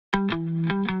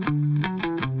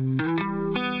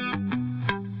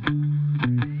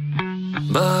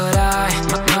But I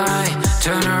might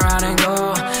turn around and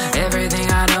go. Everything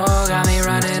I know got me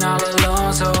running all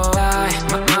alone. So I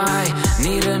might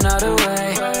need another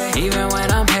way. Even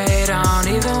when I'm paid, I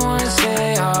don't even wanna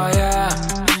say, oh yeah.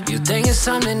 You think it's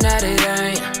something that it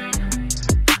ain't.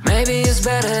 Maybe it's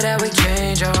better that we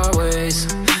change our ways.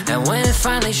 And when it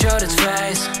finally showed its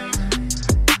face,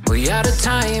 we out of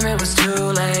time, it was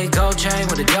too late. Gold chain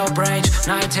with a dope range,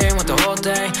 19 with the whole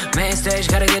thing. Main stage,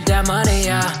 gotta get that money,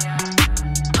 yeah.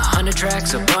 100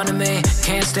 tracks up under me,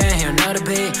 can't stand here another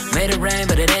beat. Made it rain,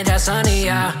 but it ain't that sunny,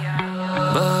 yeah.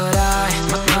 But I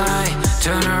might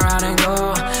turn around and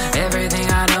go. Everything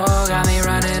I know got me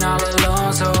running all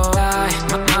alone. So I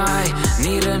might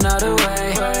need another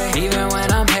way. Even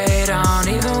when I'm paid, I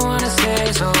don't even wanna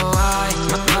stay. So I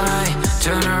might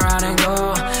turn around and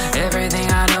go. Everything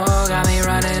I know got me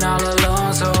running all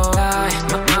alone. So I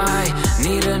might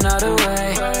need another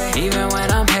way. Even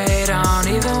when I'm paid, I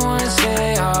don't even wanna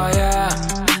stay. Oh yeah,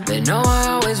 they know I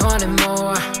always wanted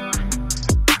more.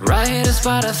 Right here the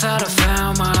spot I thought I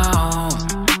found my home.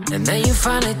 And then you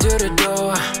finally through the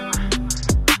door.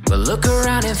 But look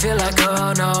around and feel like,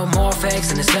 oh no, more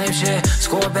fakes and the same shit.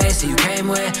 Score base that you came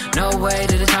with, no way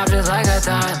to the top just like I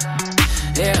thought.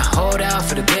 Yeah, hold out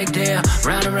for the big deal.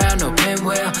 Round and round, no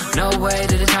pinwheel. No way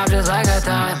to the top just like I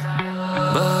thought.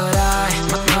 But I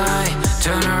might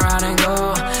turn around